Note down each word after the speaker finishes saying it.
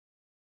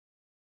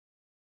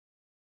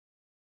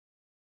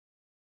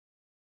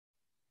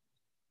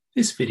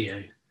This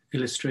video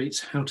illustrates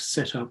how to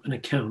set up an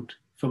account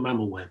for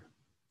MammalWeb.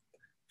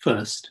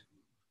 First,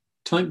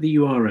 type the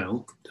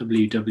URL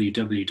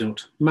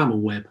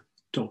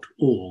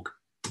www.mammalweb.org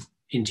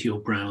into your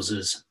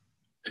browser's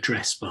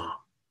address bar.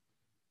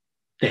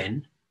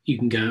 Then you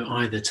can go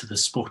either to the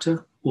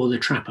spotter or the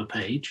trapper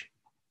page.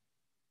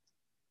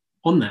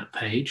 On that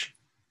page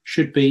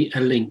should be a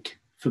link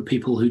for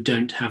people who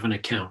don't have an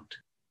account.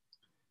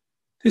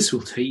 This will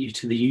take you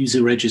to the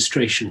user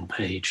registration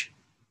page.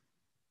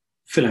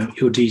 Fill out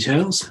your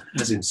details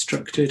as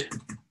instructed.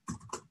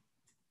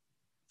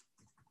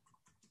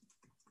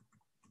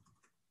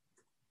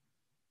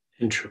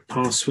 Enter a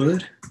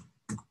password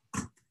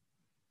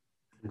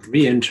and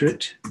re-enter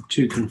it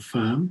to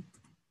confirm.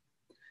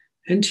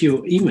 Enter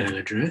your email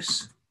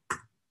address.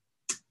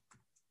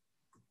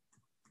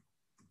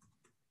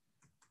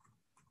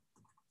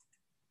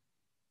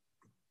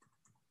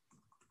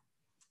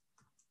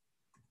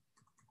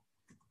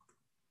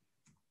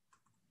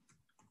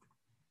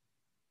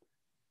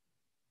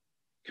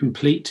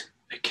 Complete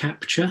a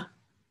CAPTCHA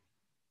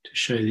to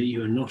show that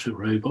you are not a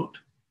robot.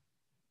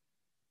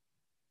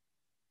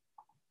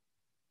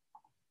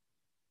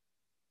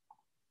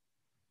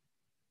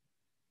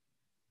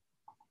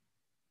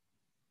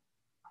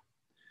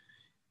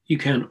 You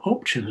can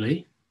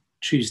optionally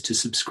choose to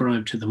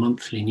subscribe to the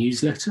monthly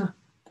newsletter.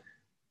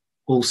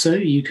 Also,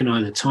 you can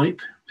either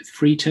type with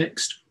free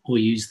text or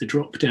use the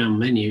drop-down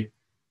menu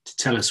to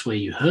tell us where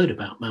you heard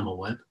about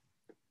MammalWeb.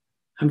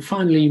 And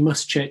finally, you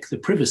must check the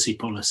privacy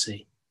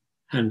policy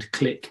and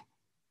click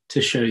to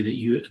show that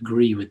you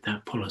agree with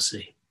that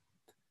policy.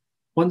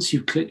 Once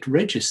you've clicked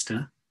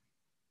register,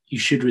 you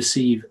should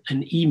receive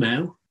an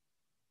email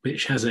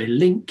which has a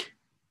link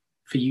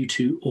for you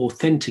to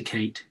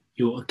authenticate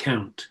your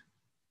account.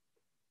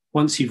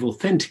 Once you've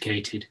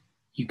authenticated,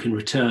 you can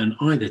return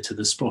either to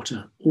the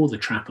spotter or the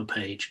trapper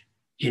page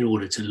in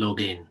order to log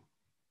in.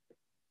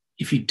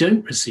 If you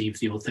don't receive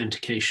the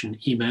authentication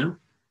email,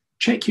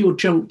 check your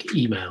junk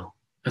email,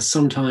 as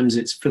sometimes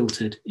it's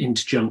filtered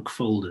into junk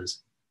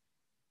folders.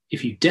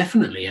 If you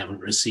definitely haven't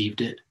received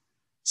it,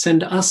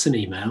 send us an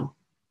email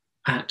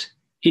at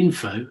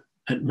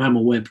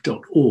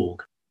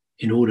info@mammalweb.org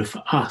in order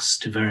for us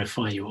to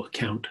verify your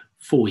account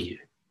for you.